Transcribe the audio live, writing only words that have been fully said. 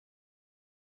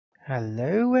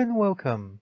Hello and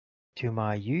welcome to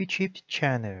my YouTube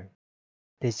channel.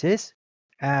 This is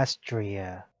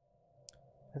Astria.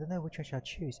 I don't know which one should I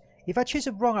choose. If I choose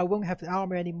it wrong, I won't have the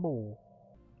armor anymore.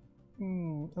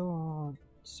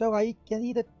 So I can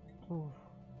either. Oh,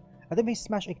 I don't think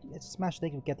Smash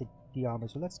they will get the armor.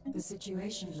 So let's. The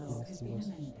situation log has been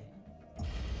amended.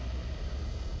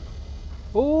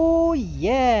 Oh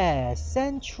yeah,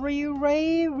 Sentry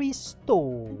Ray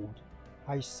restored.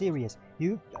 Are you serious?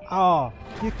 You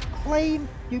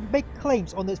make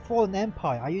claims on the fallen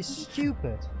empire. Are you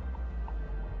stupid?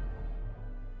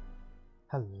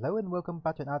 Hello and welcome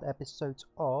back to another episode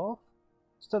of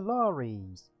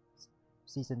Stellaris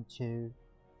Season 2.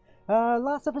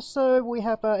 Last episode we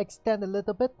have extended a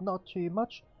little bit, not too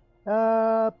much. We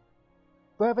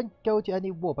haven't go to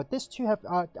any war, but these two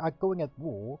are going at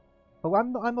war. But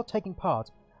I'm not taking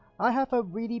part. I have a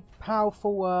really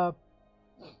powerful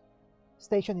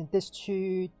station in these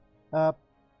two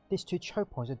choke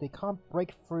points, so they can't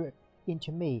break through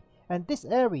into me. And this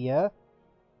area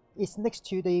is next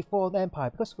to the Fallen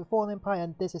Empire, because the Fallen Empire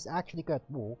and this is actually good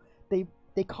at war. They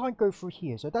can't go through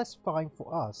here, so that's fine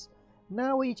for us.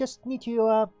 Now we just need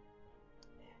to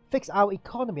fix our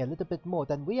economy a little bit more,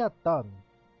 then we are done.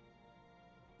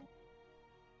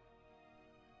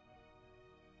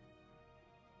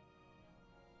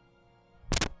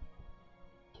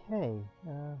 Okay,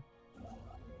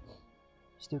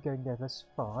 still going there, that's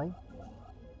fine.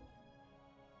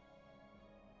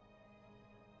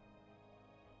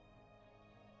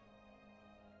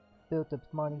 Build the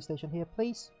mining station here,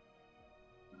 please.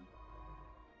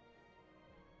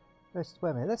 Wait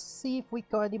a minute, let's see if we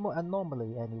got any more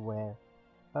anomaly anywhere.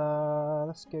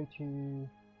 Let's go to...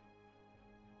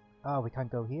 we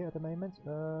can't go here at the moment.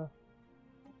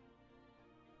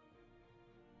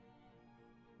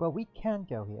 Well, we can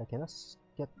go here. Okay, let's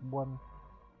get one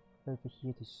over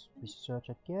here to research,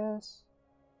 I guess.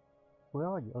 Where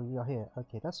are you? Oh, you are here.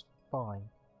 Okay, that's fine.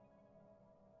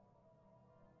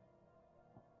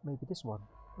 Maybe this one.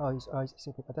 Oh,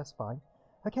 that's fine.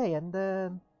 Okay, and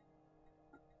then...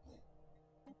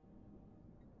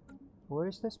 where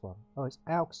is this one? Oh, it's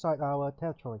outside our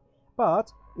territory.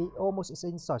 But it almost is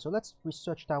inside, so let's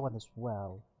research that one as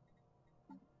well.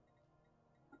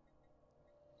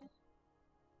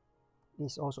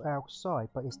 It's also outside,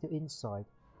 but it's still inside.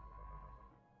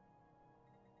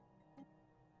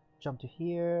 Jump to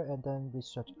here, and then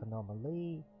research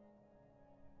anomaly.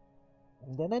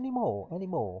 And then any more.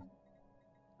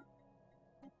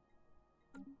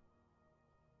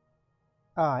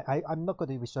 I'm not going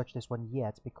to research this one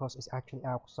yet because it's actually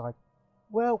outside.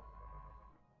 Well,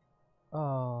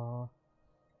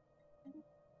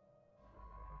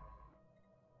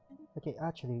 okay,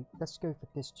 actually, let's go for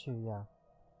this too, yeah.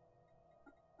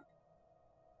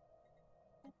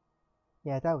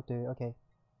 Yeah, that'll do, okay.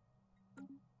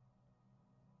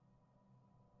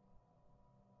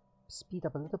 Speed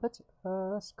up a little bit.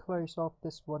 Let's close off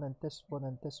this one and this one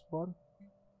and this one.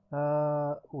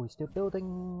 Oh, still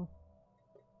building.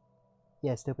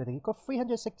 Yeah, still building. You've got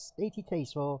 380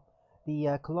 days for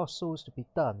the Colossals to be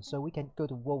done, so we can go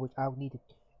to war without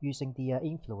using the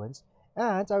influence.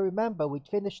 And I remember we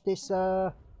finished this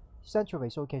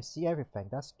century, so we can see everything.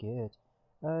 That's good.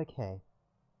 Okay.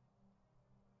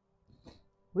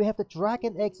 We have the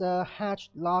dragon eggs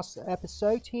hatched last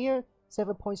episode here,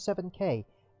 7.7k.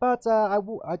 But I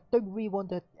don't really want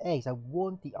the eggs. I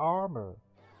want the armor.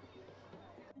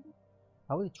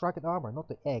 I want the dragon armor, not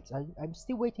the eggs. I'm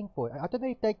still waiting for it. I don't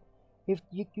know if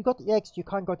you got the eggs, you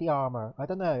can't got the armor. I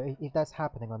don't know if that's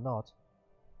happening or not.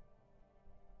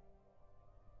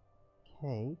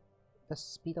 Okay, let's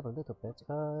speed up a little bit.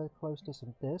 Close this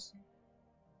and this.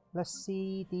 Let's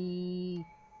see the...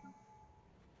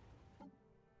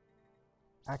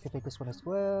 activate this one as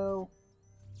well.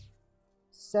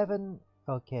 7.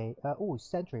 Okay. Oh,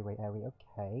 Sentry Ray area.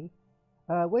 Okay.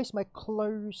 Where's my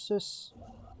closest?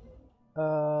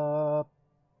 Is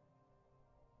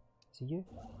it you?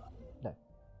 No.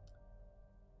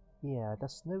 Yeah,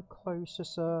 there's no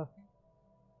closest.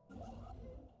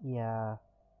 Yeah.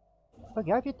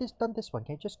 Okay, have you done this one?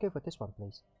 Can you just go for this one,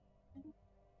 please?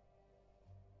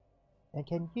 And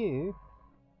can you?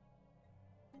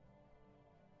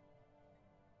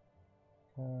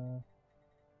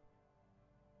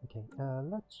 Okay,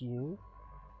 let you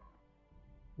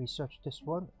research this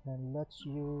one and let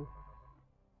you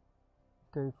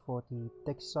go for the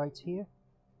dig site here.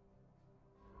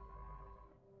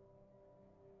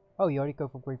 Oh, you already go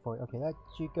for green for it. Okay, let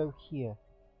you go here.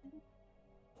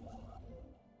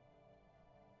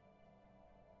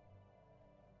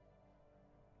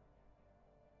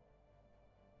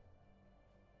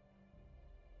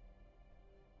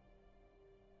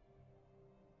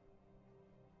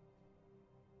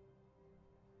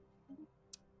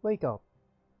 Wake up.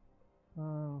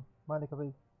 Mind a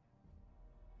copy.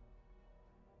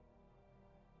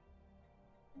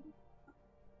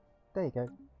 There you go.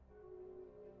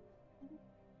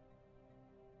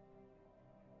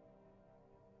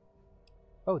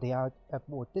 Oh, they are at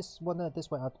war. This one at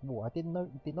war. I did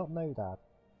not know that.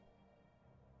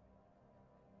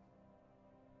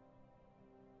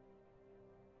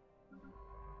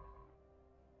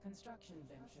 Construction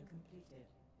venture completed.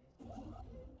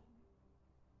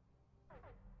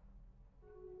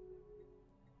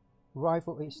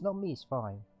 Rifle, it's not me, it's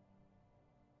fine.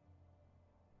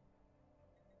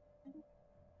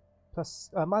 Plus,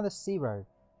 -0.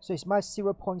 So it's minus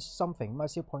 0 point something,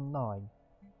 minus 0.9.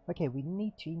 Okay, we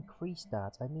need to increase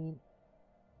that. I mean,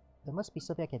 there must be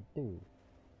something I can do.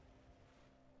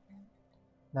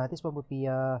 Now, this one would be,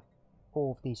 all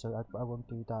of these, so I won't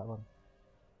do that one.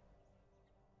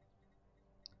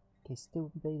 Okay,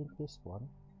 still invading this one.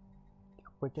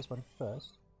 Break this one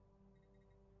first.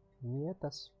 Yeah,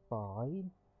 that's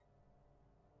fine.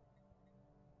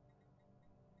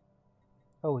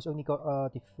 Oh, it's only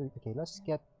got the food. Okay, let's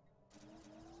get.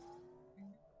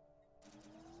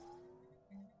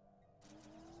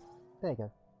 There you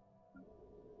go.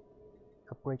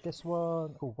 Upgrade this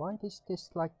one. Oh, why is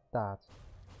this like that?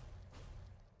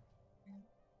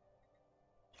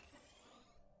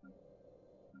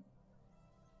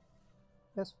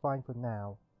 That's fine for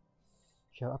now.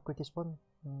 Shall I upgrade this one?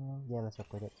 Yeah, let's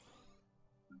upgrade it.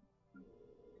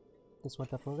 This one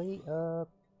definitely.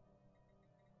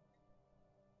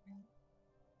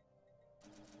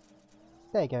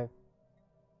 There you go.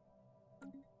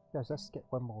 Yes, let's get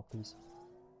one more of these.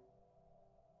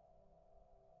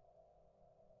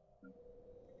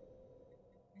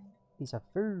 These are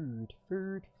food.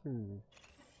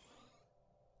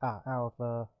 Ah, out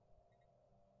of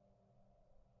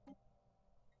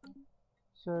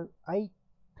So I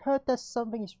heard that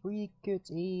something is really good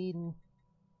in.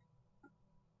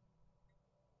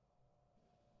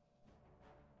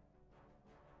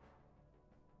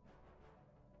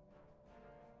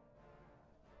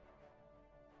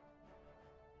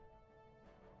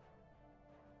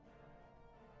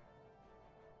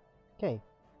 Okay,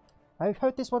 I've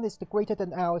heard this one is the greater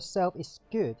than ourself is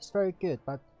good. It's very good,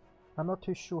 but I'm not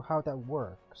too sure how that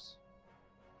works.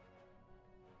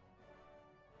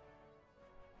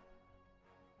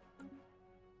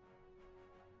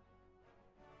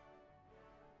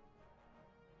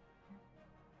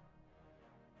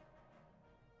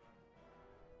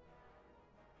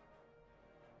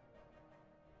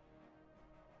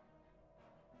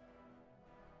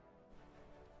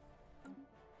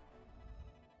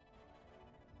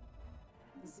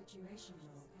 The situation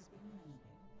log has been amended.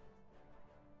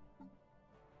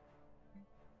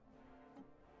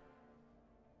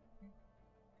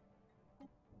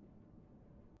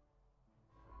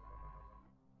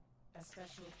 A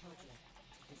special project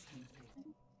is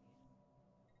complete.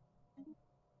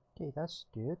 Okay, that's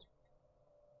good.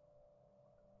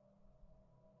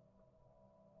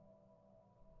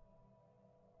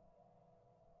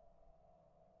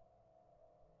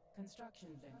 Construction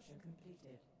venture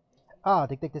completed. Ah,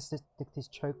 they take this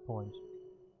choke point.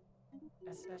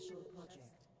 A special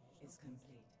project is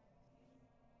complete.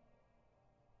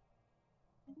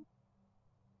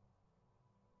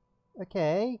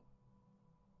 Okay.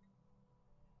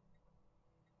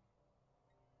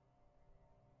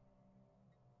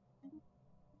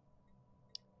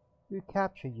 We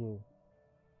capture you.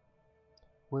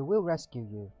 We will rescue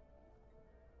you.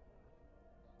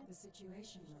 The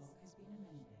situation log has been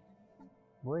amended.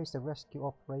 Where is the rescue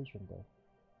operation though?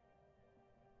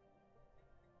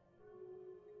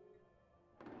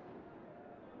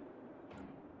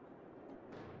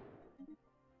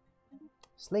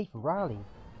 Slave rally.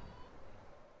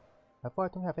 I thought I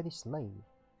don't have any slave.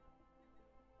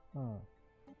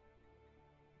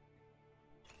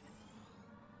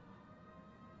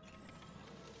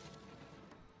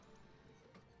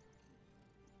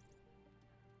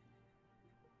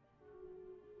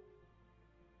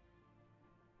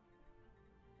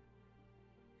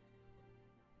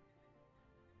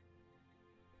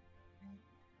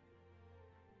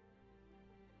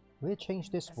 We'll change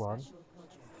this A one. special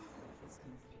project is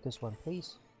complete. This one,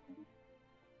 please.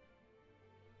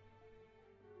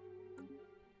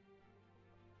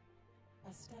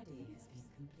 A study has been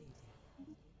completed.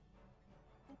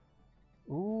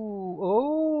 Ooh,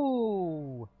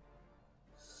 oh!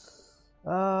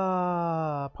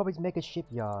 Probably make a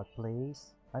shipyard,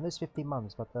 please. I know it's 50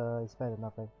 months, but it's better than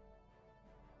nothing.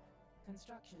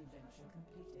 Construction venture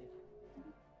completed.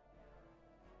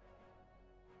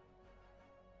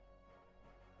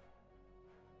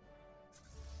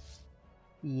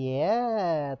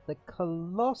 Yeah, the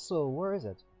Colossal. Where is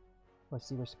it? Let's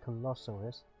see where the Colossal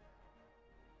is.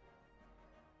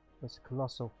 Where's the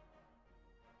Colossal?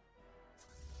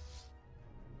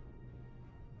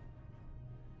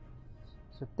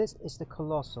 So this is the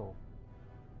Colossal.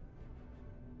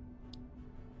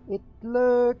 It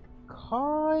looked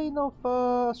kind of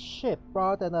a ship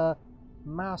rather than a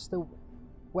master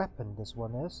weapon, this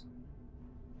one is.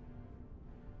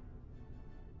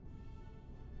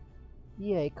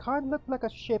 Yeah, it kind of looked like a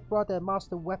ship rather than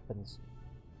master weapons.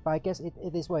 But I guess it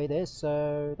is what it is,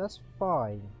 so that's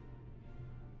fine.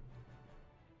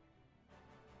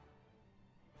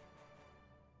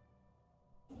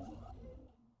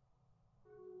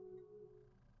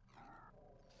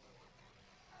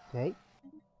 Okay.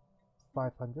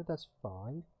 500, that's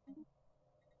fine.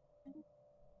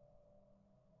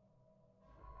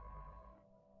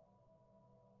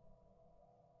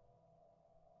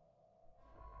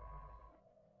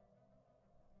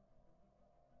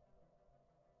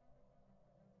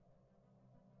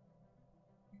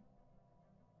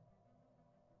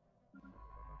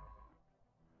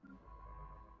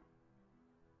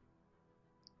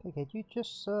 Okay, could you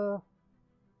just do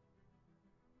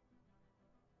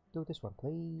this one,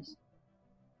 please?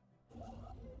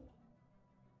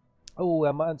 Oh,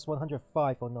 it's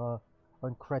 105 on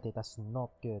credit. That's not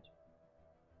good.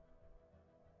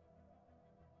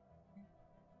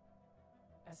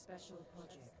 A special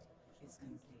project is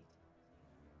complete.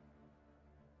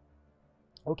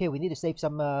 Okay, we need to save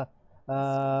some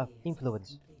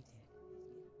influence.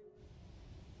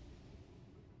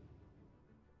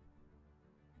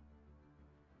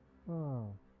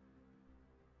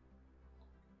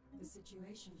 The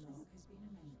situation log has been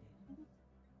amended.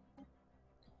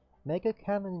 Mega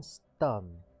cannon's done.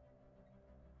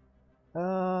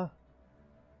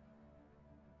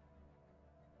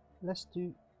 Let's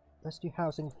do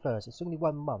housing first. It's only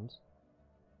 1 month,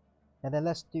 and then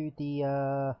let's do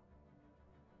the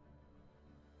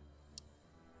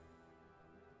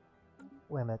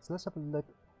wait a minute. Let's have a look.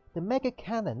 The mega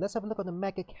cannon. Let's have a look on the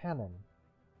mega cannon.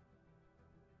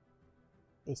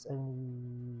 It's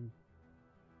only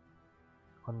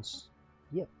on.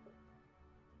 Yep.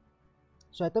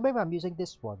 So at the moment I'm using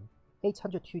this one.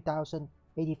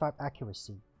 802,085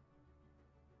 accuracy.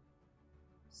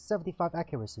 75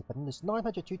 accuracy, but then there's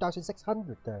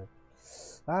 902,600 though.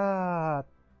 Ah,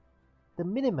 the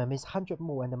minimum is 100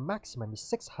 more and the maximum is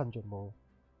 600 more.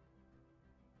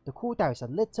 The cooldown is a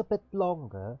little bit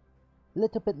longer, a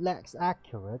little bit less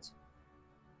accurate.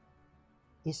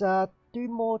 It's do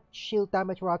more shield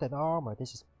damage rather than armor.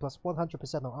 This is plus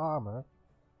 100% on armor.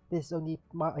 This is only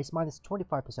is minus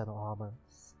 25% on armor.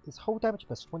 It's whole damage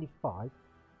plus 25.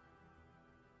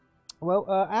 Well,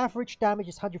 average damage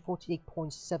is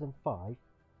 148.75.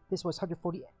 This was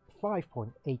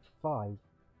 145.85.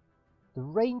 The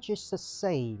range is the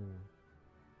same.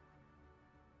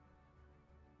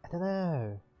 I don't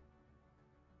know.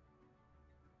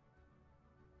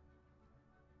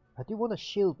 I do want a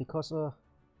shield because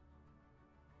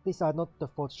these are not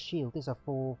for shield. These are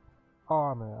for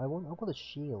armor. I want a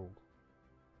shield.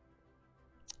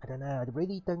 I don't know. I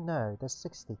really don't know. That's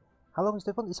 60. How long is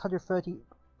the one? It's 130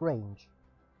 range.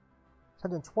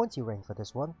 120 range for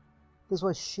this one. This one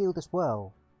is shield as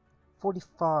well.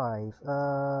 45.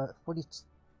 40.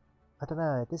 I don't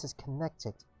know. This is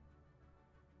connected.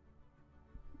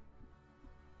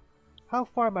 How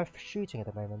far am I shooting at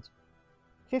the moment?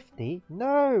 50?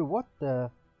 No. What the?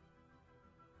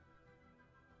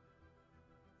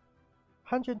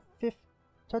 150.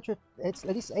 100. It's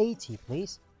at least 80,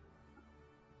 please.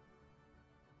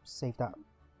 Save that.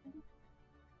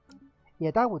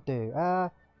 Yeah, that would do.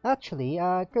 Actually,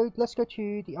 let's go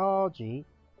to the RG.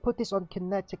 Put this on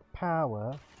kinetic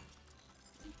power.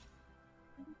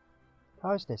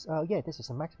 How is this? Oh, yeah, this is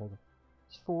a maximum.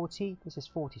 It's 40. This is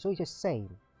 40. So it's the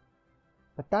same.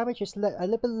 But damage is a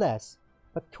little bit less.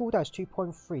 But cooldown is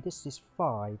 2.3. This is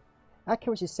 5.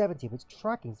 Accuracy is 70, but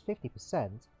tracking is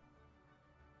 50%.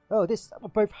 Oh, this is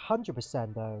both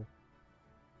 100% though.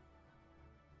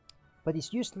 But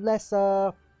it's used less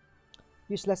alloy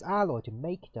to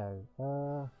make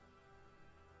though.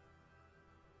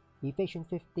 Evasion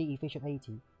 50, evasion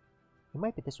 80. It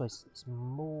might be this one. It's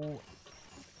more.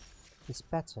 It's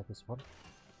better, this one.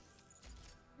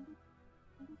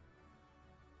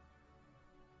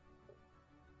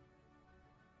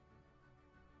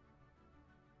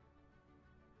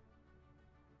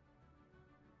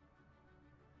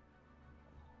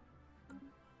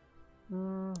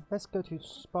 Let's go to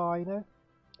Spino.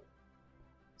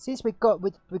 Since we got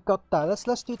that,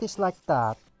 let's do this like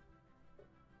that.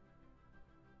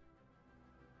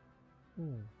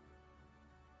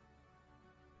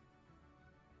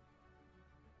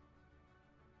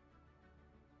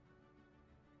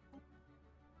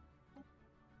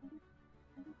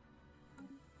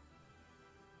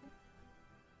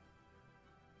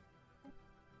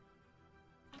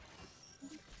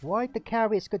 Why the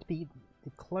carrier is going to be the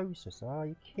closest? Are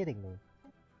you kidding me?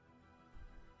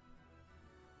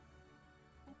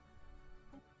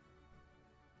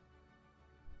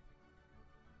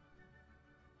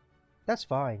 That's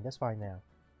fine now.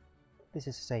 This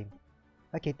is the same.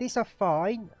 Okay, these are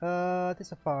fine.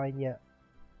 These are fine, yeah.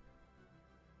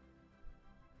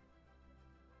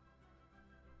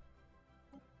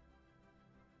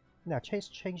 Now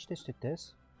change this to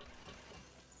this.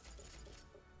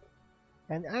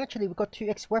 And actually we got 2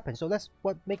 X weapons, so let's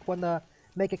make one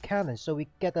make a cannon so we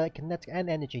get kinetic and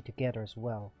energy together as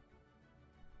well.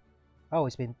 Oh,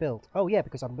 it's been built. Oh yeah,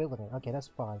 because I'm building it. Okay, that's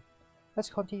fine. Let's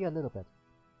continue a little bit.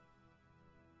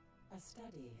 A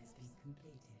study has been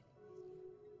completed.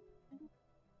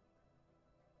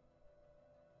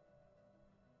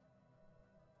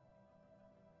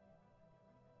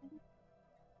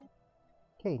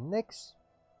 Okay, next.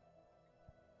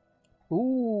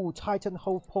 Ooh, Titan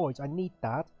hold points. I need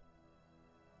that.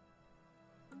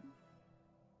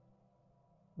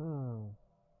 Hmm.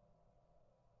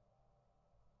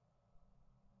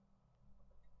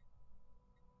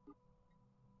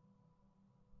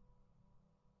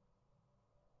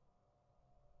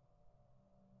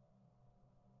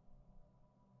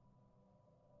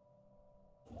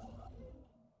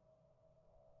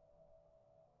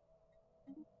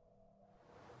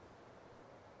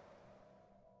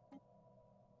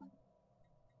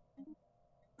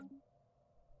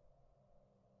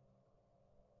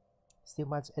 Still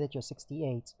mine's energy of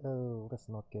 68. Oh, that's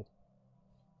not good.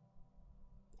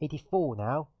 84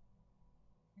 now.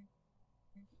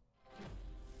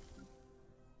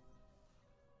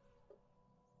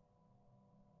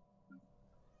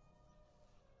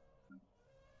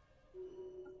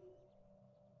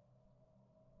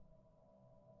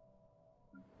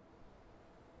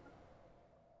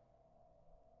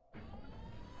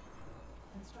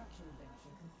 Construction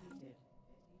venture completed.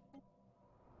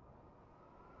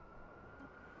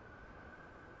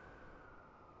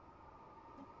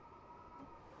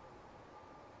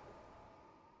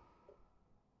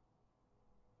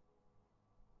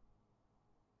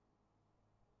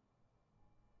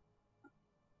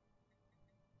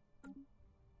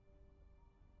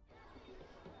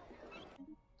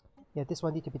 Yeah, this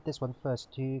one need to be this one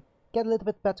first to get a little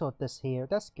bit better at this here.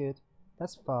 That's good.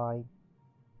 That's fine.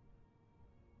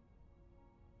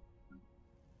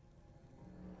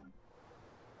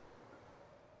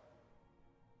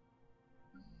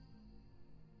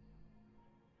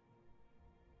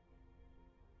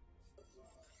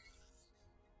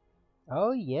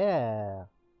 Oh yeah.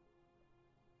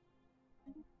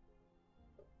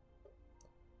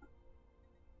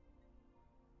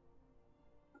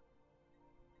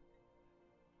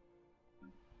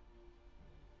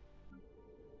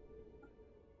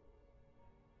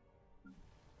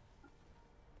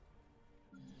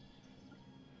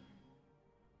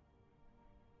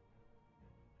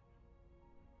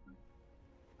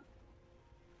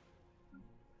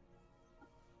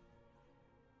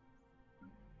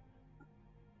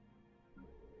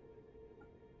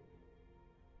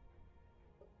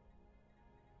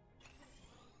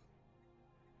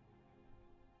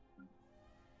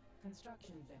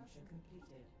 Construction venture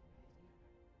completed.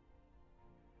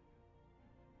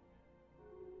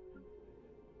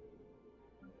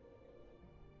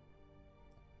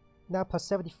 Now plus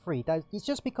 73. That it's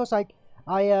just because I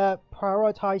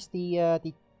prioritize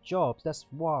the jobs. That's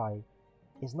why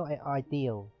it's not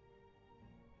ideal.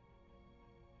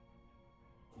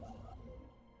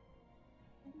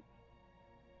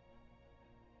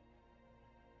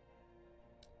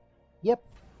 Yep.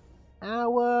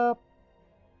 Our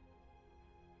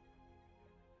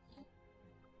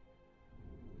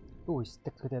oh,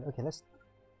 stick to that. Okay, let's.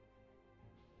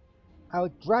 Our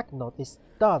Dreadnought is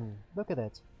done. Look at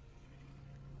it.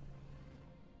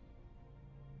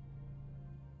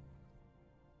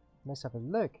 Let's have a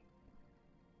look.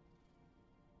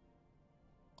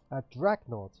 A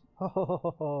Dreadnought. Ho ho ho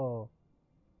ho ho.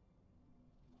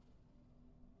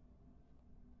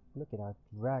 Look at that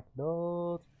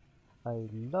Dreadnought. I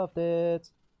loved it.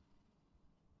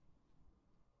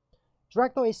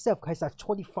 Dreadnought itself has like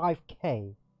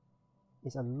 25k.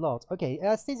 It's a lot. Okay,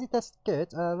 since that's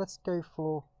good, let's go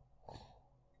for.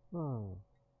 Hmm.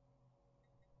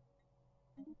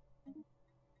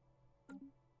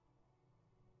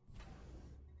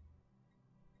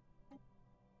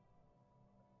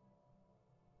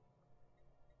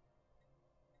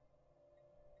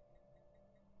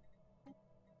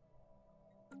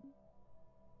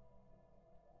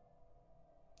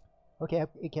 Okay,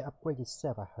 it can upgrade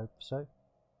itself. I hope so.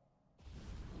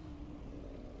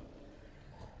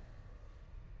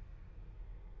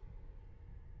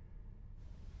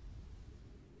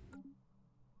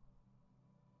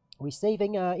 We're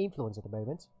saving influence at the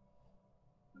moment,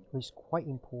 which is quite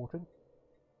important.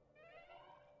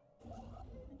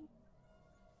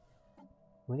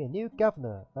 We need a new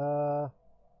governor.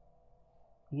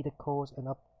 Either cause an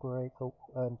upgrade. Oh,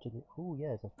 oh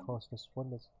yes, of course. This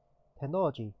one is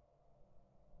technology.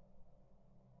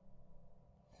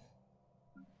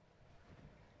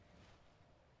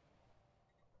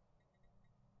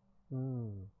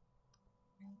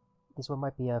 This one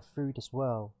might be a fruit as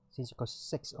well, since you've got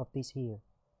 6 of these here.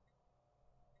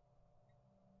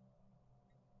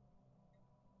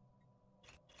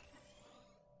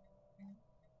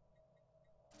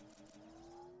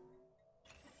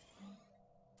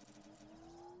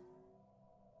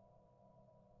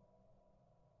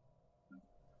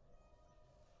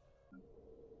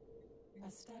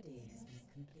 A study has been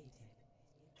completed.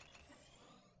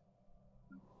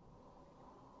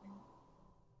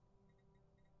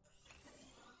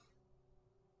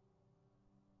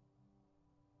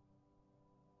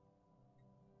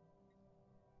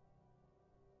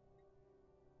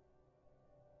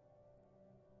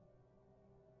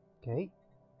 Okay.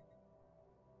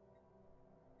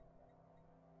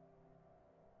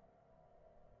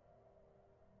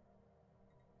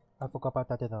 I forgot about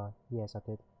that, didn't I? Yes, I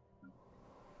did.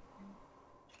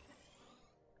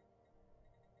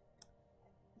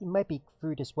 It might be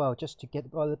food as well, just to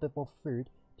get a little bit more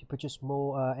food to produce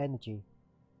more energy.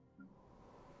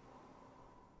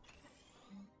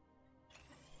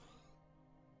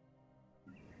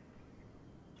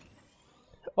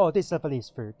 Oh, this definitely is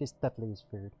food. This definitely is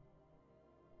food.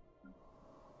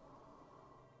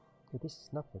 Okay, this is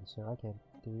nothing, so I can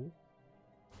do.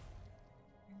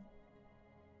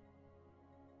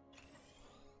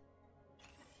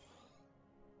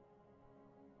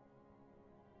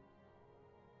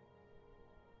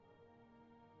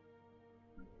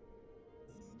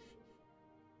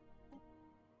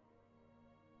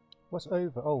 What's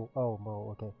over? Oh,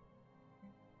 more. Okay. I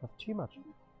have too much.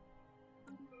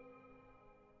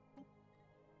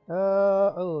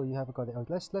 Oh, you haven't got it. Oh,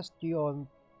 let's do on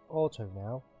auto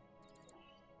now.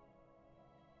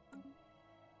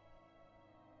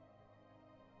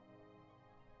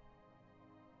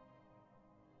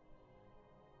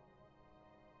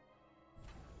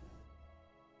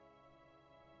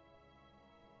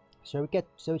 So we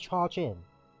charge in.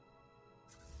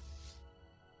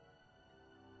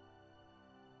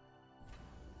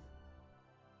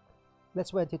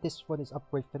 Let's wait until this one is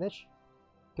upgrade finished.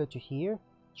 Go to here,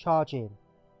 charge in.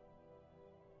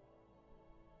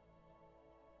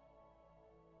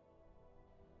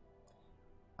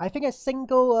 I think a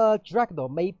single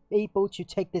Dreadnought may be able to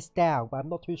take this down, but I'm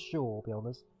not too sure, to be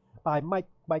honest. But I might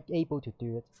able to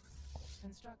do it.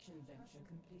 Construction venture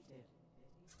completed.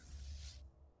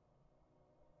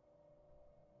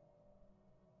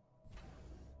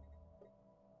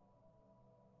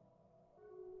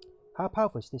 How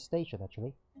powerful is this station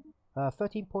actually?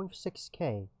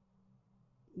 13.6k.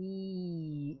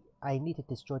 I need to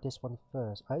destroy this one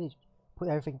first. I need to put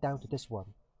everything down to this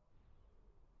one.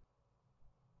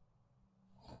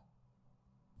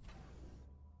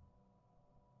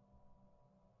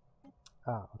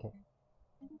 Ah, okay.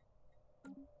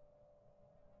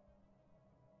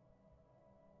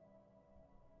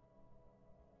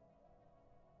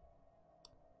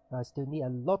 I still need a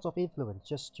lot of influence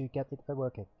just to get it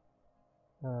working.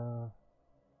 Our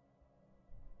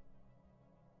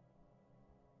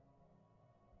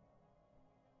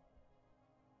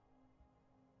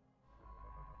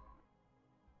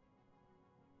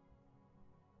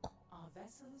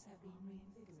vessels have been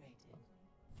reinvigorated.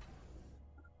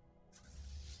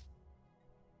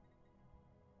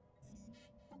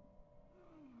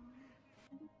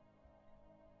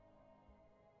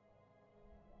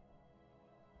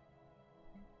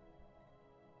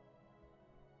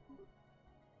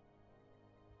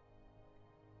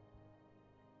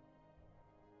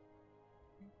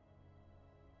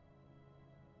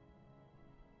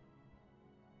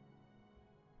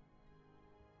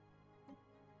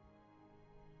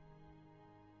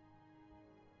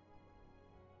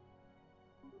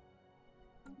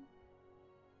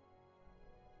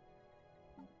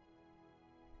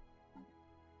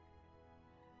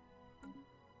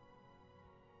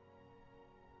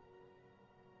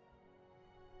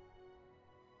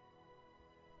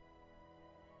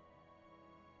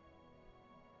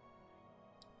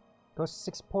 Got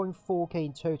 6.4k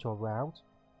in total round.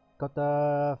 Got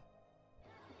the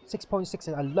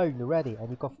 6.6 alone already, and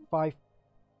you got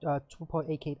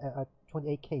 2.8k,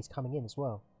 28k is coming in as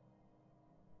well.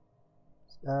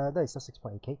 No, it's not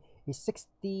 6.8k. It's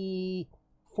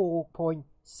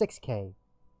 64.6k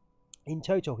in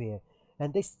total here.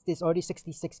 And this is already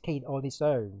 66k on its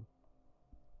own.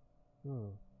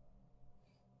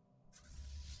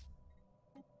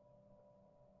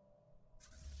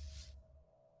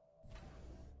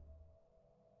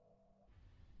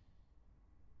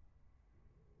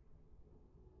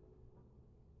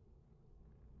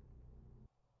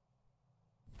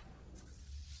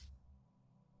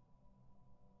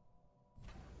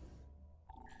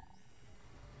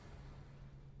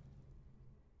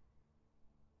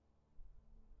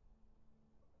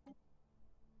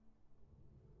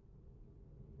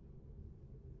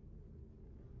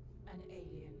 An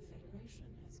alien federation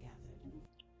has gathered.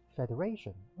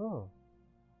 Federation? Oh.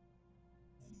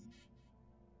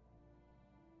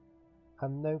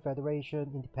 Unknown Federation,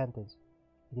 Independence.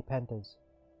 Independence.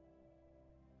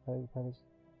 Independence.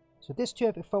 So these two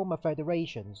are former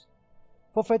federations.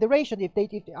 For Federation, if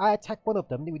I attack one of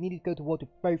them, we need to go to war to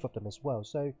both of them as well.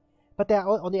 So, but they're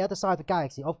on the other side of the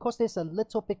galaxy. Of course, it's a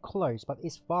little bit close, but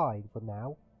it's fine for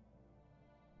now.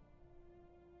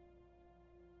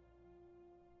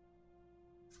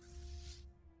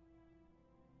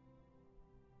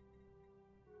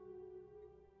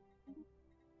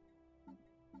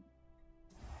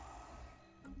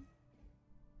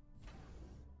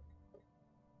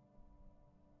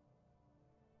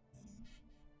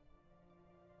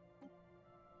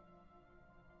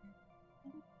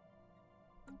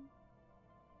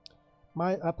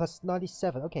 My plus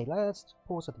 97. Okay, let's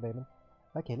pause at the moment.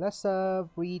 Okay, let's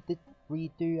redo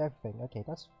everything. Okay,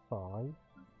 that's fine.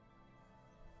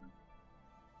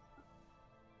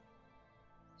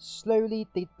 Slowly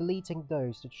deleting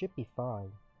those. It should be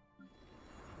fine.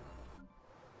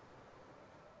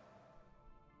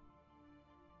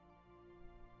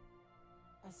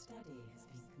 A study has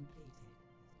been completed.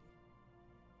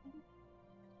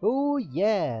 Oh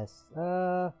yes.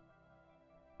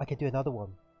 I can do another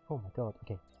one. Oh my god.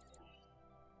 Okay.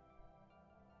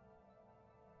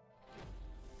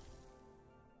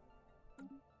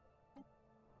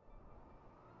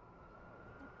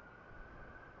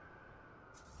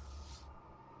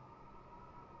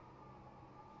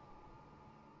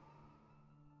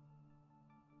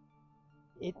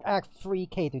 It adds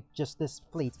 3k to just this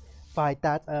fleet by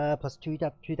that plus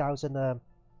 2000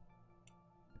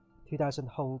 2000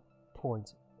 whole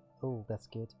points. Oh, that's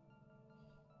good.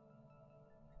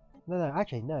 No,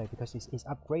 actually no, because it's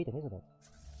upgrading, isn't it?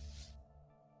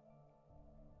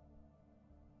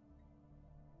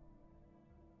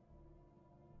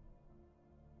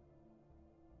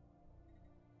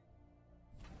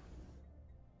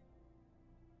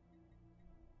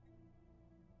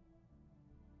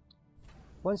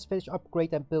 Once finished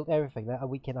upgrade and build everything, then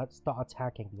we can start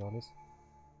attacking, to be honest.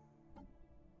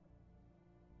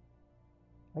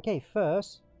 Okay,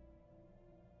 first.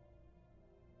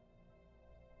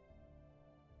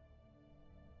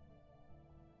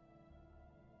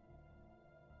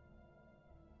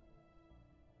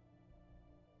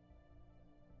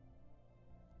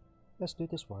 Let's do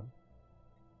this one.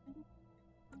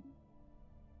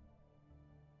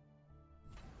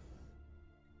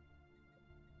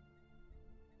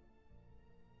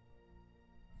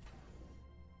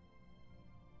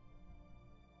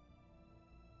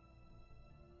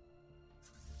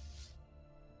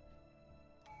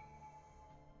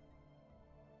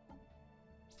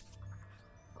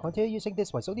 Continue using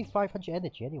this one. It's only 500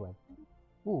 energy anyway.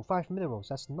 Ooh, 5 minerals.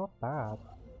 That's not bad.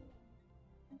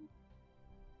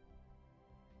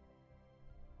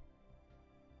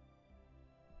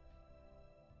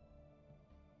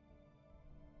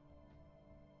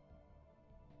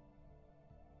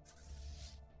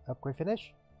 Upgrade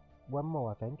finish. One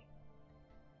more, I think.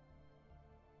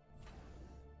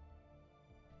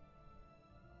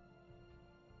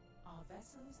 Our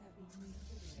vessels have been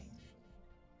rejuvenated.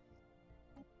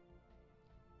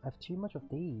 I have too much of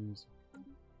these.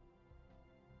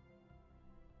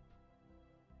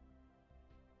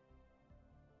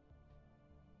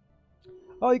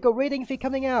 Oh, you got raiding fee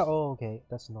coming out! Oh, okay.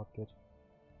 That's not good.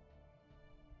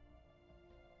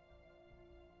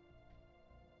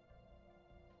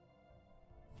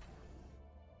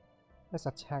 Let's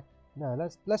attack. No,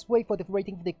 let's wait for the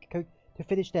raiding fee to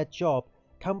finish their job.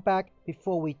 Come back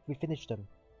before we finish them.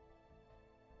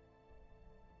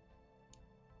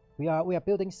 We are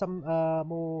building some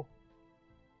more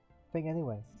thing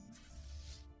anyway.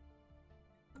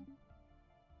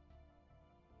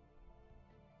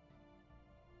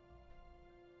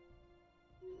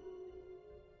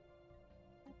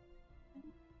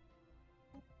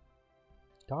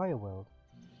 Gaia World.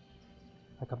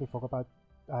 I completely forgot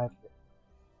about.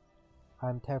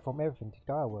 I'm terraforming everything to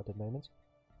Gaia World at the moment.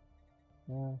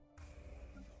 Yeah.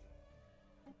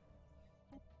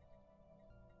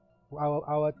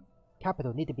 our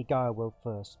capital need to be Gaia World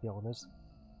first, to be honest.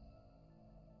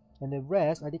 And the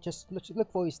rest, I did just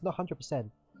look for is not 100%.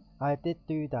 I did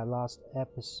do that last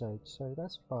episode, so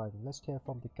that's fine. Let's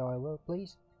terraform the Gaia World,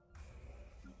 please.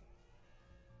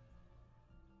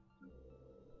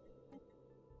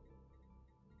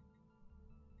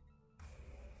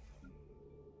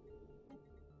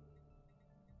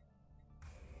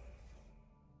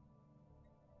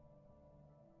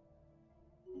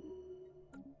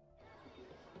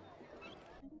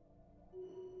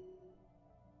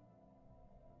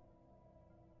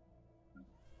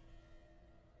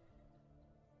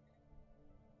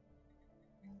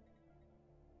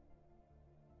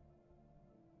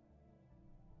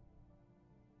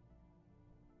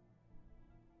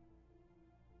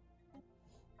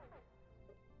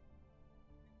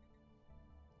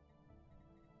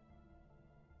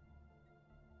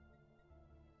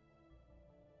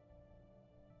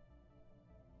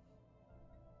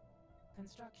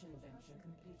 Construction venture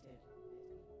completed.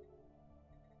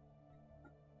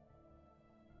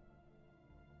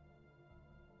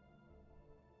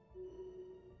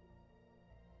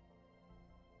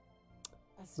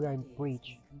 We are in Study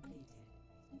breach. has been completed.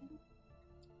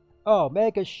 Oh,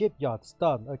 mega shipyards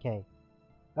done. Okay.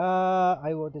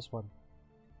 I want this one.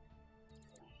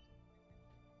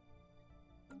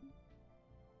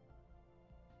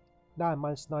 Now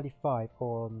minus 95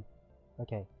 on.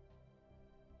 Okay.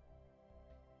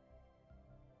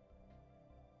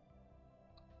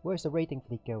 Where's the rating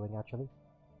fleet going actually?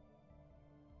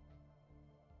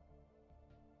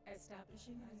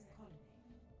 Establishing a new colony.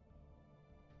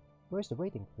 Where's the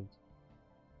rating fleet?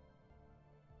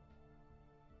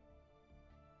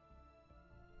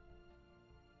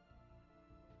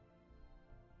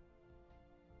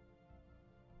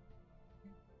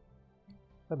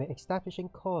 I mean, establishing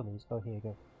colonies. Oh, here you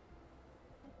go.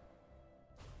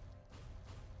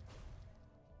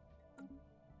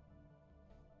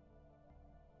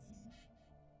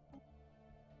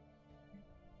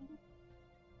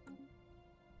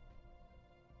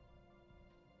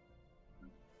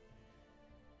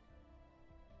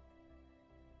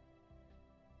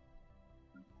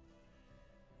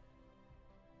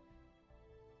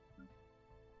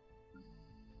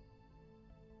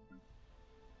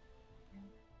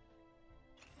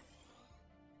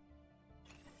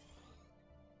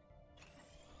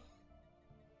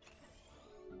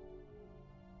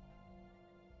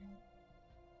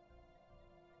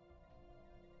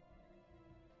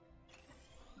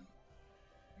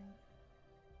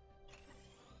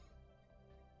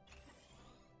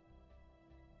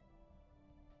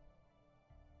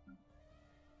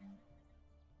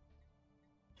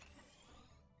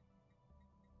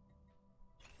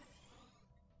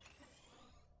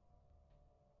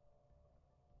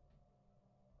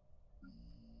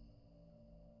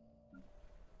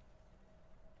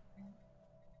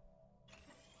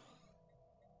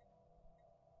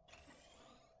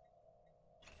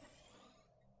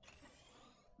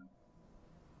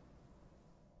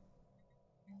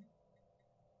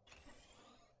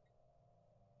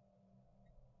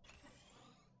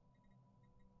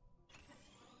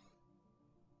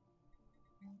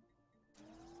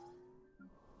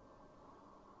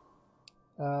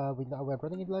 We're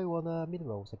running low on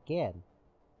minerals again.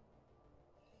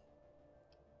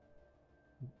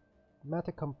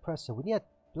 Matter compressor. We need a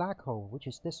black hole, which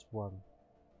is this one.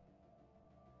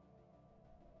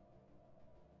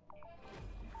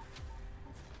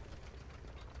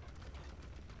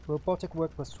 Robotic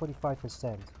work plus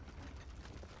 25%.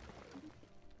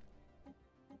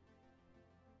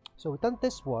 So we've done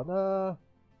this one.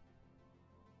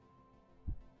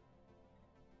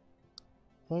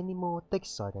 Any more dig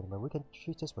side anyway? We can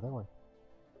choose this one anyway.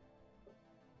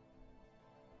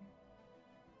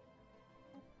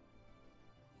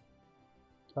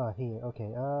 Ah, here. Okay.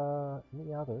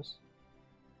 Any others?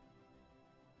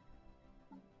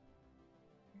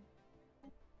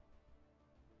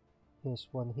 Here's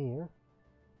one here.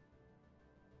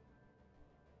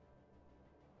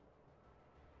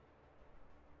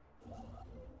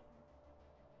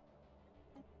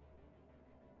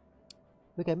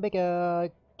 We can make a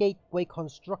gateway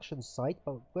construction site,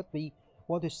 but what we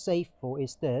want to save for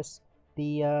is this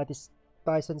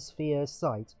Dyson Sphere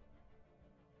site.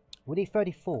 We need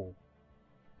 34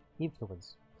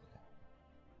 influence.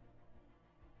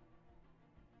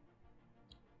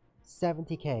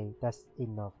 70k, that's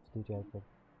enough to do everything.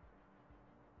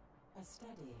 A study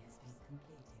has been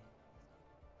completed.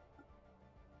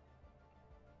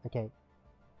 Okay.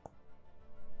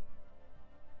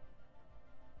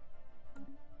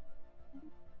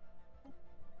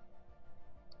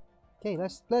 Okay,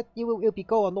 it'll be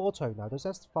go on auto now.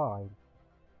 That's fine.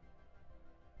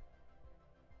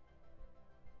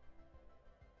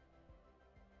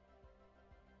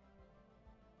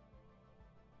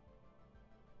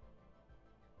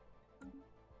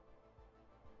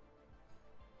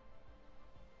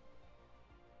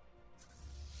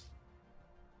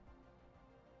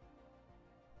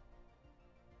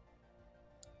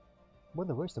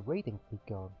 Wonder where's the raiding fleet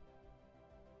gone?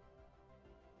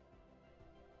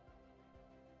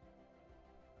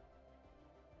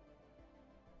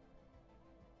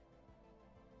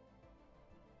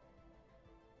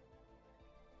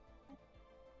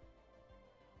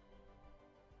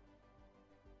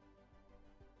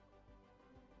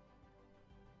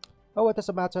 Oh, it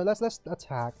doesn't matter. Let's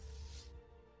attack.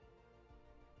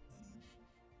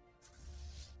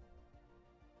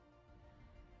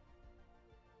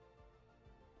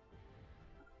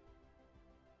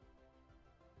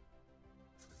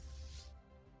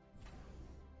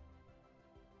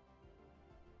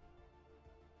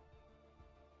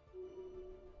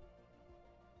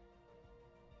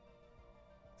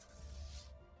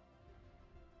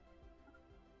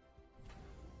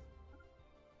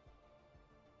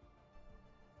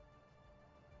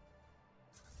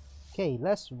 Okay,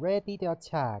 let's ready the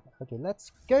attack. Okay,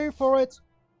 let's go for it.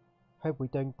 Hope we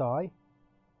don't die.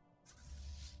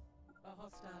 A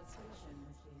hostile station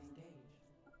has been engaged.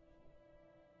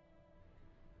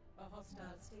 A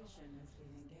hostile station has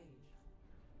been engaged.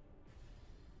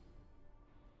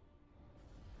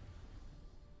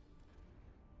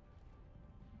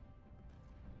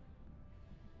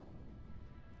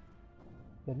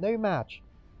 Yeah, no match.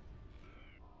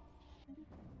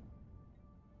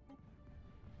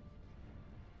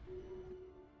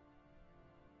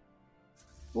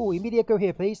 Oh, immediate go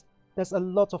here, please. There's a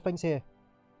lot of things here.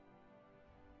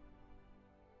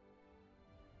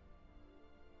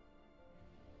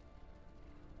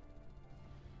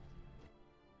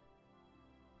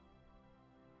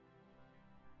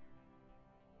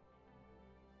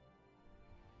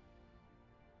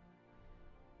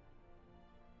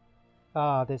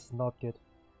 Ah, this is not good.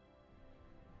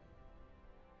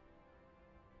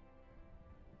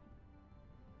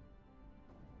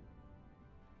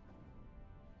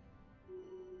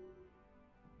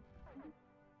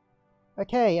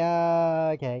 Okay,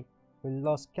 okay. We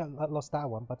lost that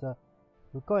one, but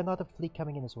we've got another fleet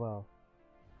coming in as well.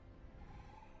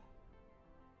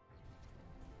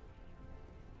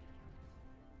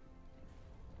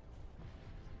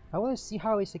 I want to see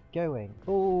how is it going.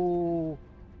 Oh,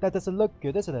 that doesn't look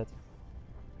good, isn't it?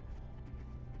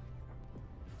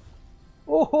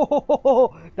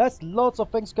 Oh, that's lots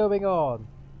of things going on.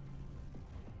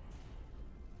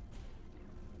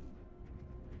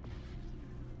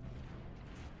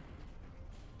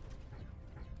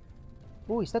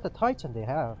 Oh, is that the Titan they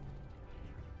have?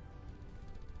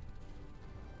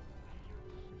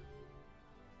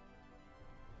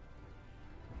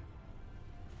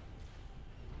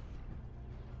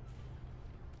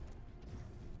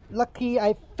 Lucky,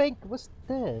 I think. What's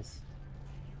this?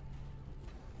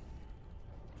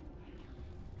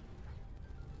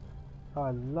 Oh,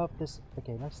 I love this.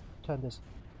 Okay, let's turn this.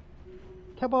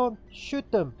 Come on, shoot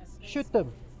them! Shoot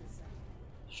them!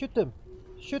 Shoot them!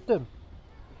 Shoot them!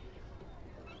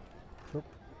 Nope.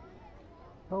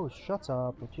 Oh, shut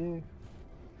up, would you?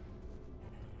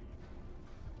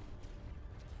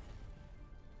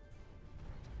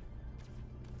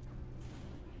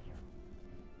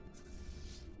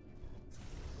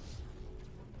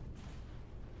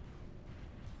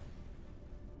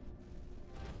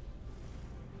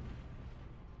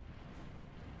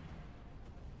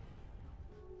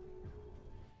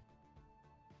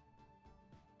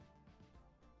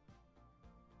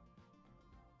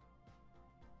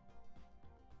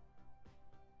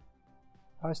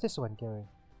 How's this one going?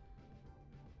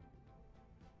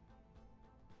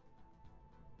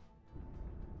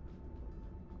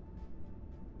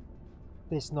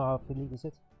 This is not our fleet, is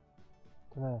it?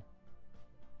 Dunno.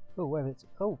 Oh, where is it?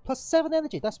 Oh, plus 7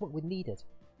 energy! That's what we needed.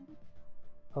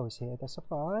 Oh, it's here. That's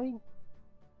fine.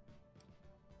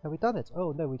 Have we done it?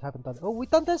 Oh, no, we haven't done it. Oh, we've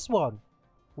done this one!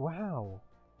 Wow.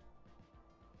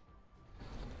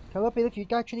 Can't believe you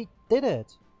actually did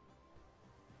it!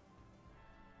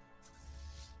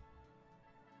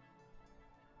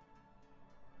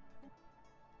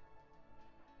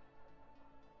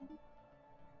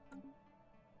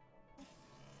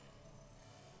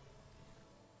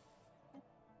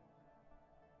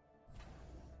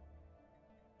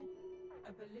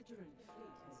 A belligerent fleet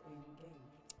has been engaged.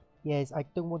 Yes, I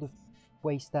don't want to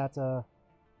waste that,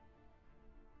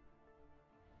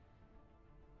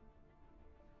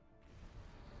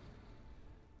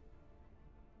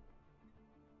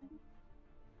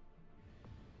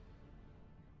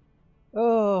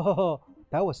 Oh,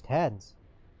 that was tense.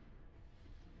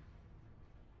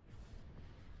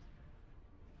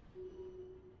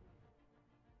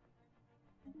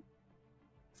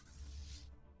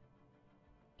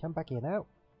 Come back here now.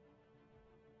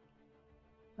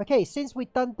 Okay, since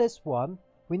we've done this one,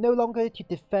 we no longer need to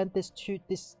defend this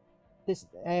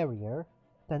area.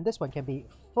 Then this one can be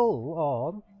full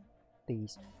on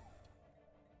these.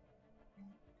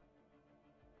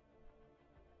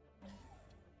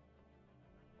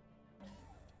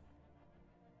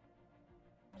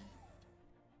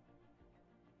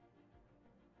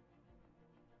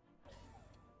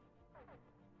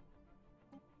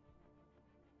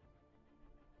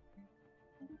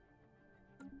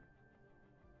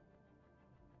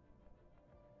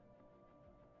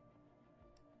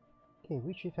 Okay,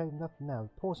 we should have enough now.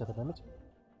 Pause at a minute.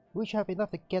 We should have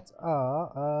enough to get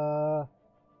our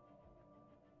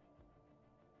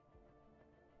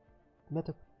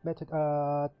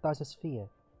Dicer Sphere.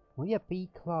 We have B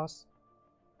class.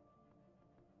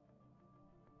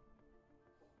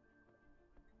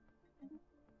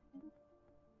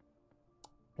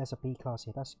 There's a B class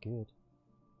here, that's good.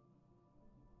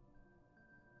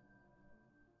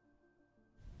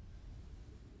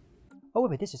 Oh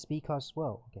wait, this is B class as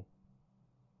well. Okay.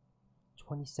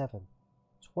 27.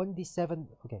 27,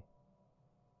 okay.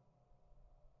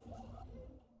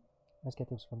 Let's get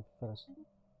this one first.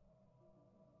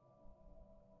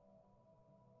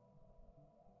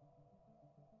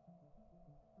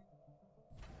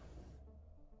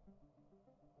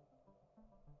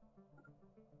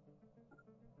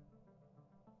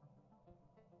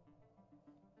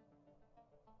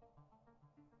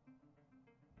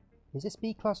 Is this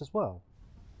B class as well?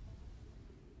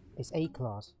 It's A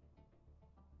class.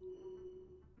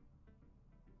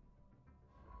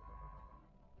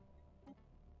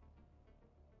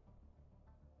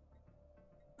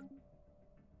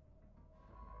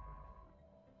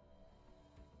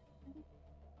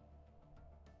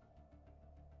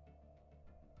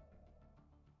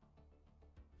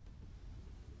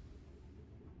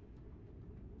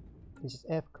 This is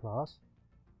F class.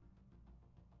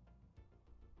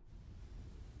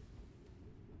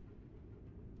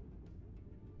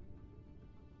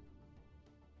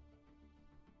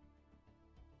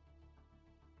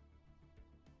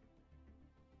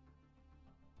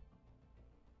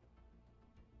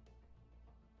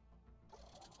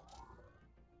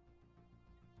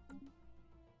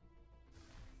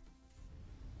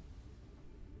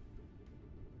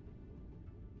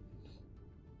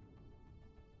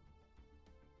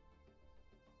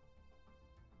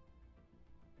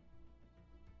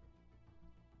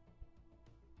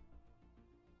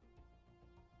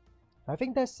 I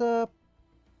think that's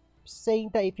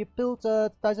saying that if you build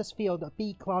a Dicer Sphere on the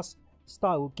B class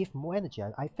star, it will give more energy.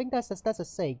 I think that's a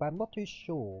saying, but I'm not too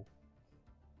sure.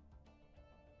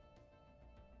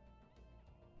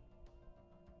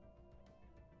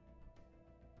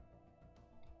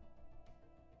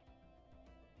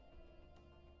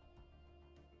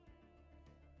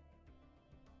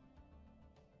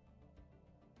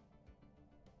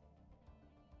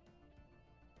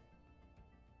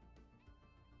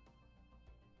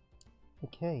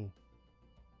 Okay.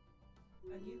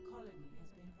 A new colony has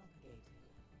been propagated.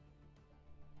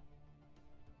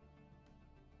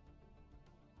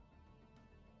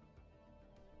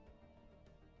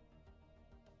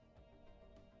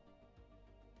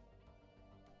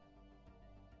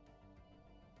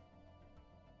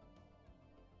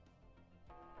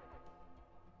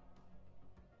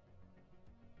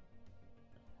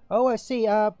 Oh, I see.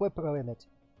 Wait a minute.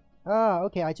 Ah,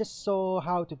 okay. I just saw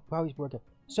how it's working.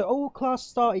 So O class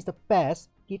star is the best,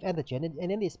 give energy, and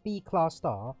then it's B class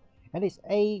star, and it's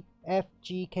A, F,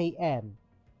 G, K, M.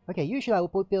 Okay, usually I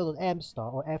would build an M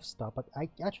star or F star, but I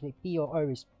actually B or O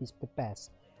is the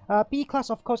best. B class,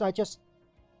 of course, I just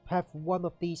have one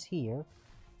of these here.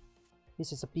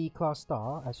 This is a B class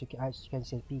star, as you can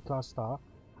see, B class star.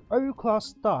 O class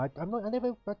star, I don't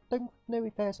know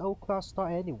if there's O class star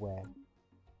anywhere.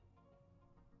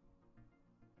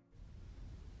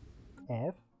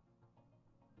 F.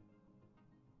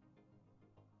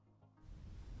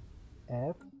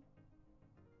 F.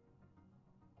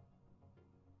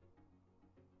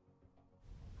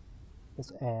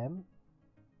 There's M.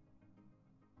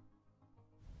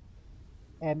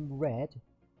 M red.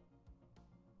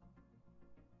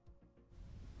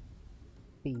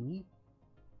 B.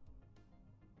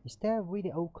 Is there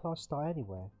really O class star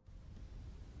anywhere?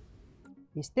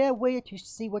 Is there a way to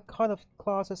see what kind of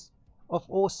classes of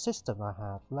all system I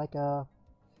have? Like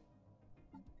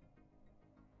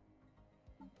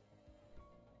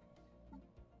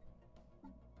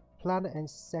Planet and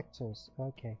sectors.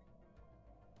 Okay.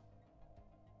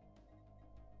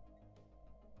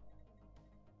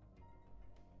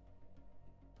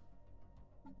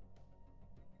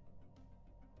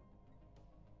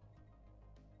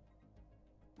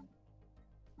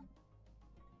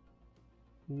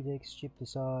 Edict, ship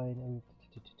design.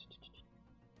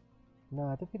 No,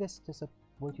 I don't think that's just a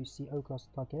way to see O-class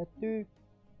target. Do.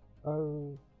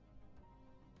 Oh.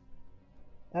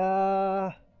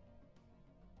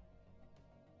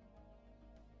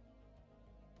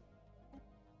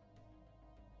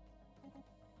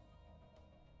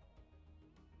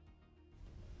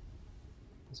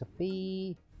 There's a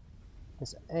B.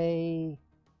 There's A.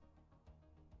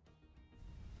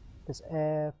 There's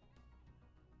F.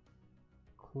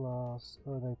 Class.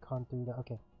 Oh, they can't do that.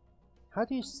 Okay. How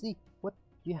do you see what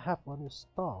you have on your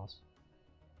stars?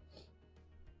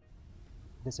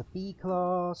 There's a B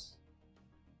class.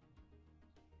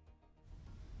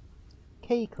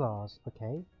 K class.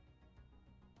 Okay.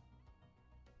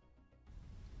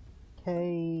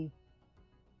 K.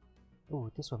 Oh,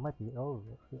 this one might be. Oh,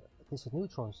 this is a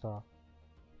neutron star.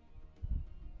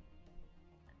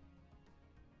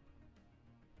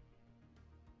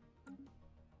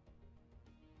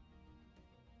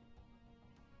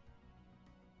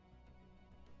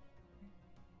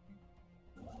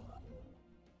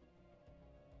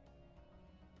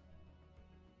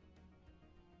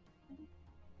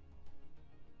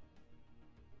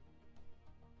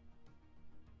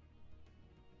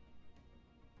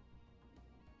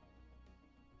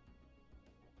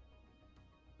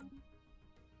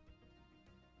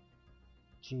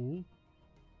 G.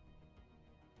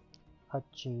 A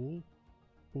G.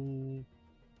 B.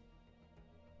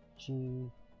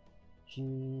 G.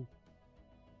 G.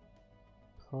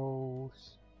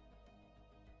 Close.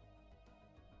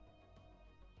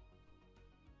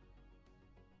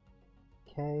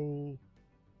 K.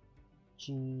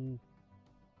 G.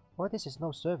 Well, this is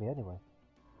no survey anyway.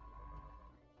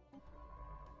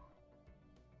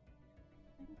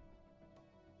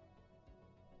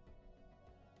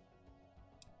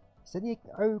 Is any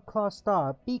O class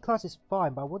star? B class is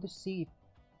fine, but I want to see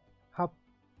how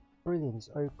brilliant is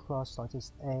O class star.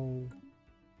 Just A.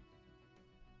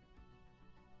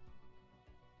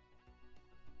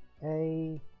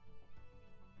 A.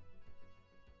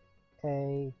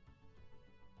 A.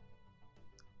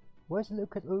 Where's the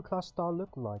look at O class star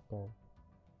look like though?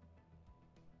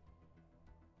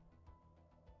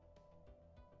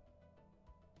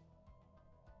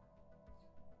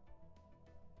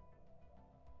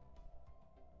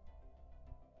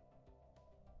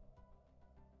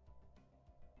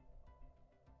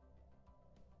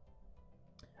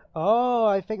 Oh,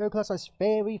 I think O class is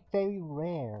very, very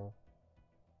rare.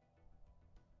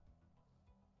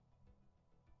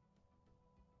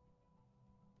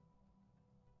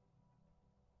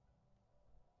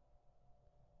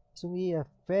 It's only a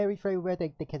very, very rare they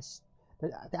can.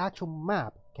 The actual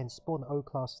map can spawn an O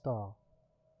class star.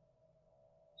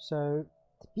 So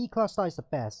the B class star is the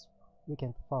best we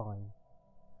can find.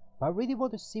 But I really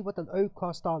want to see what an O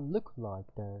class star look like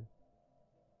though.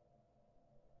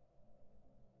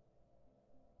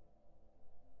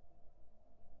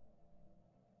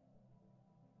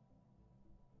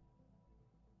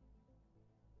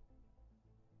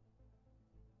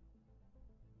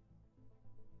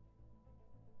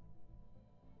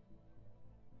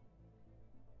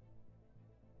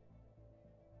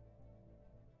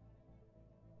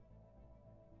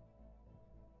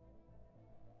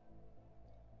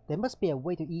 There must be a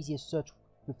way to easier search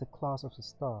with the class of the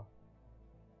star.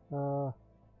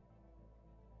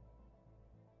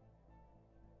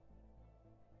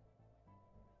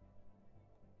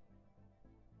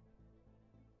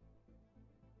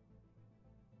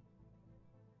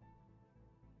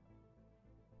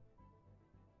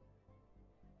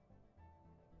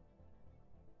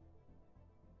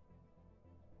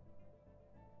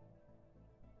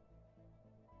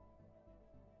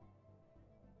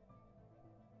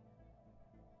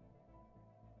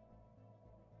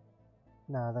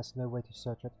 Nah, there's no way to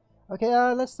search it. Okay,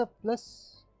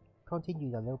 let's continue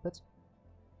a little bit.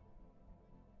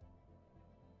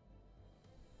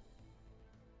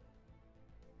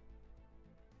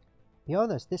 Be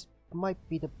honest, this might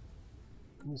be the.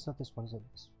 It's not this one, is it?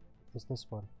 It's this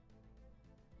one.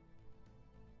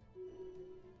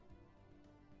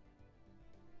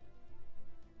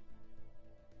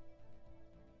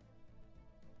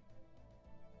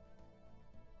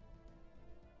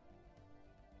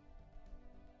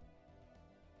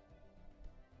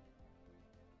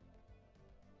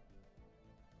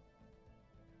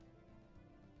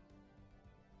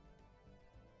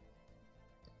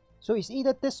 So it's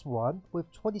either this one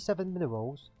with 27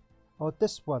 minerals, or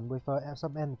this one with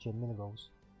some energy and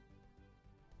minerals.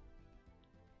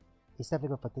 It's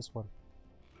definitely for this one.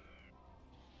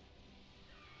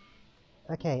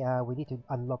 Okay, we need to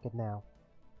unlock it now.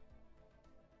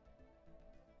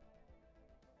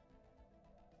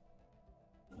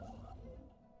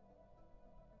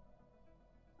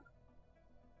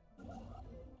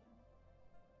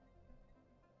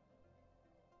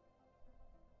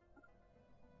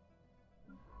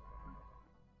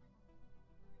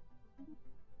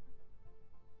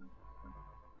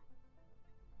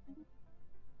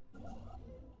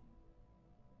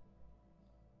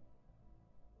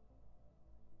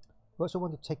 We also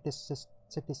want to take this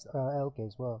algae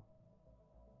as well.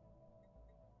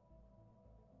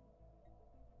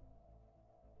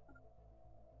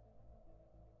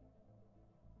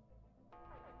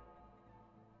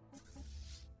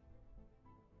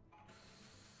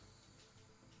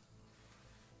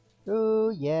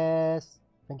 Oh yes,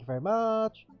 thank you very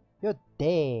much. You're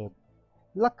dead.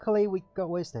 Luckily we got,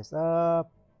 what is this?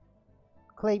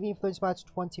 Claim influence by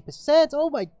 20%. Oh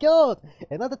my god,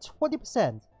 another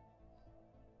 20%.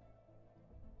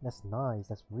 That's nice.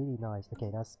 That's really nice. Okay,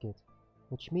 that's good.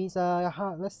 Which means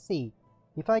let's see.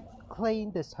 If I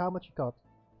claim this, how much you got?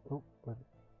 Oh, wait.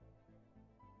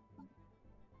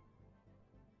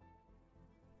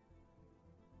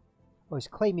 Oh, it's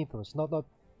claim influence, not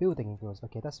building influence.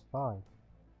 Okay, that's fine.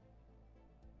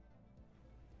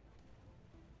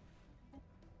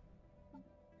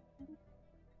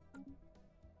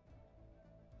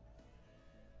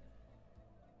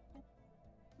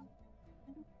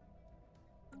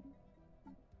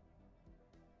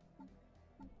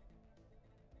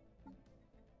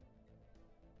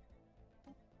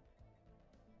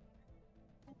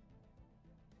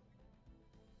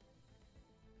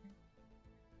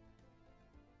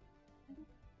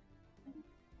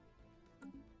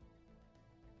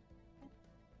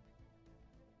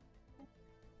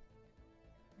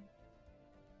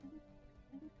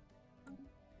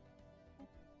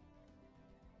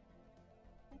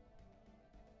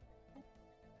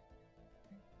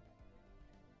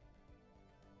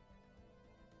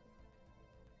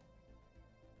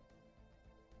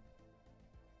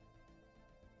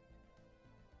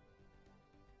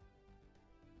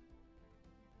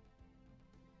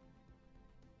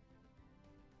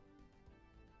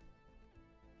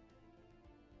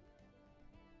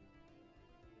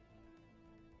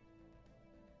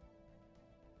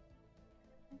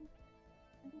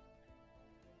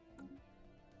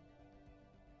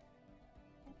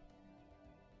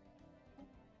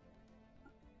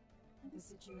 The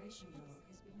situation log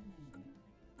has been amended.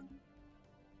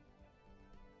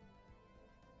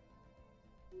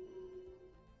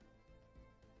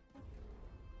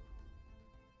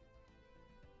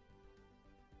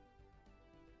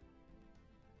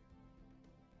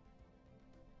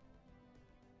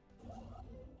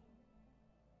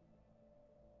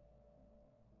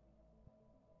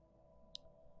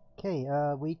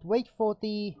 Okay, we wait for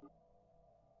the.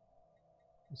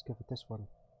 Let's go for this one.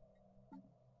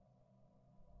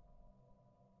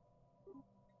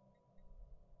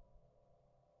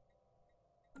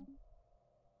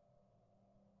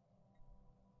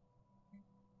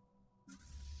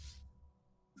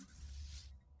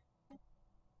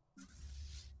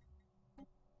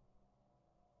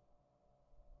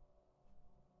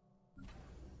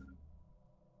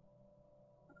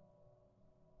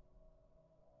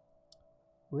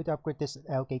 We'd upgrade this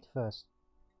L gate first.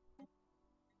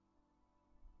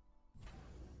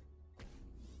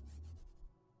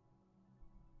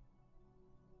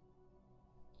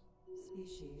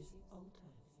 Species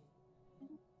altered.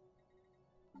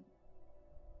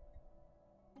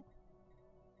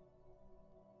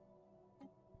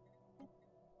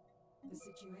 The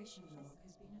situation log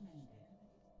has been amended.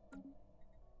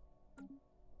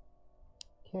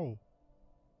 Okay.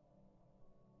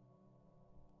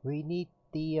 We need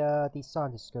the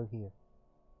scientists to go here.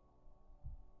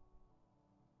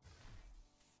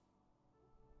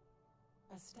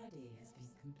 A study has been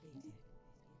completed.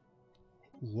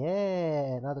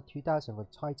 Yeah, another 2000 for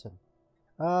Titan.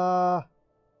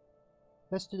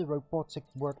 Let's do the robotic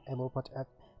work and robotic.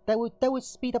 That would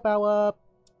speed up our.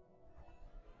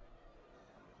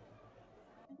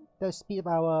 That would speed up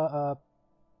our.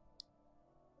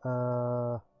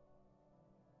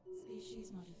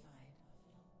 Species modified.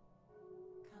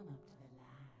 Come up to the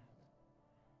lab.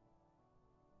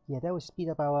 Yeah, that would speed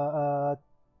up our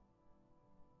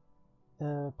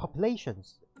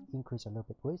populations increase a little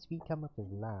bit. Where's we come up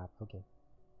with lab? Okay.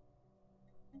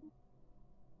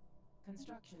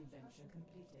 Construction venture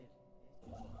completed.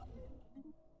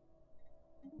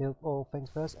 Build all things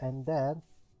first, and then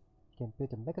you can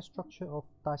build a mega structure of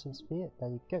Dyson Sphere. There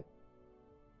you go.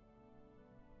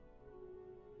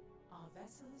 Our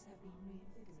vessels have been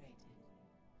reinvigorated.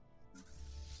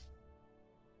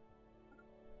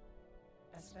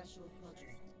 A special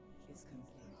project is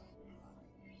complete.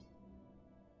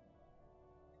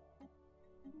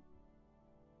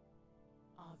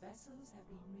 Our vessels have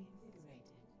been reinvigorated.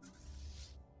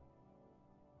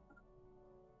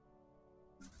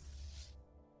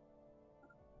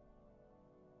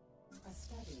 A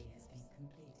study has been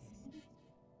completed.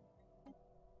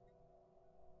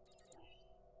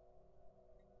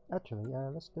 Actually,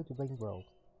 let's go to Ring World.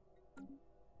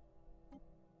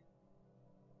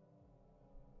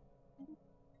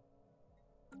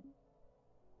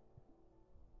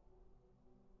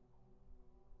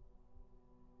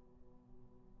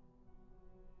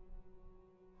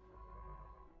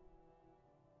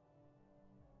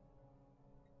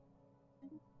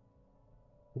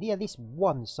 We need at least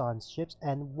one science ships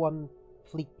and one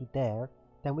fleet be there,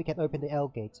 then we can open the L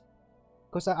gate.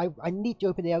 Because I need to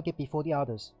open the L gate before the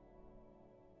others.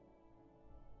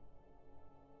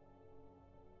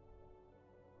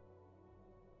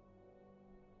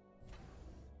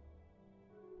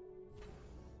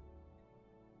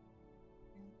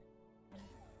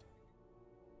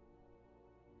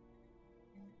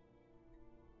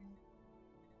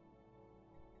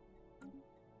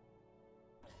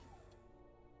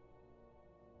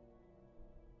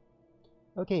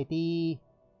 Okay,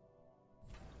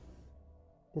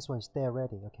 this one's there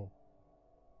ready, okay.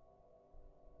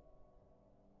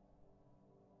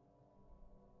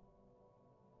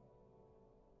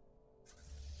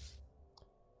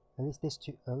 At least this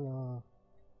two,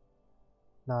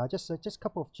 nah, just a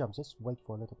couple of jumps, just wait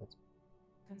for a little bit.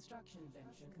 Construction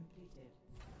venture completed.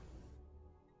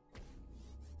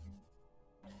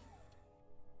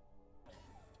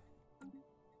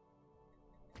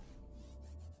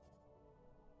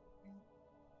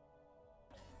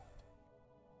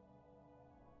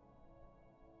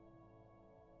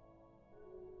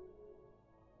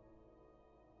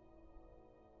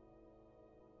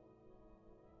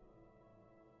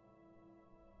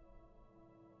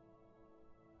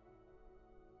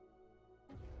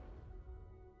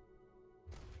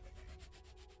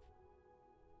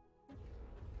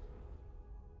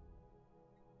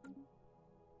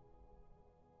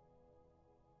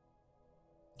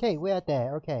 Okay, we are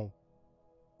there, okay.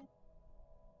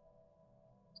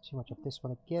 Too much of this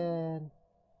one again.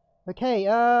 Okay,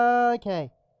 okay.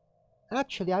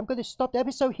 Actually, I'm going to stop the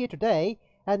episode here today,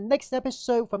 and next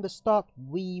episode from the start,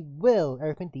 we will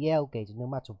open the L gate no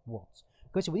matter what.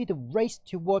 Because we need to race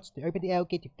towards the open the L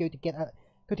gate to go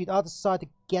to the other side to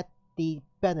get the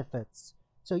benefits.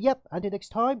 So yep, until next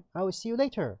time, I will see you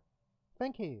later.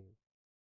 Thank you.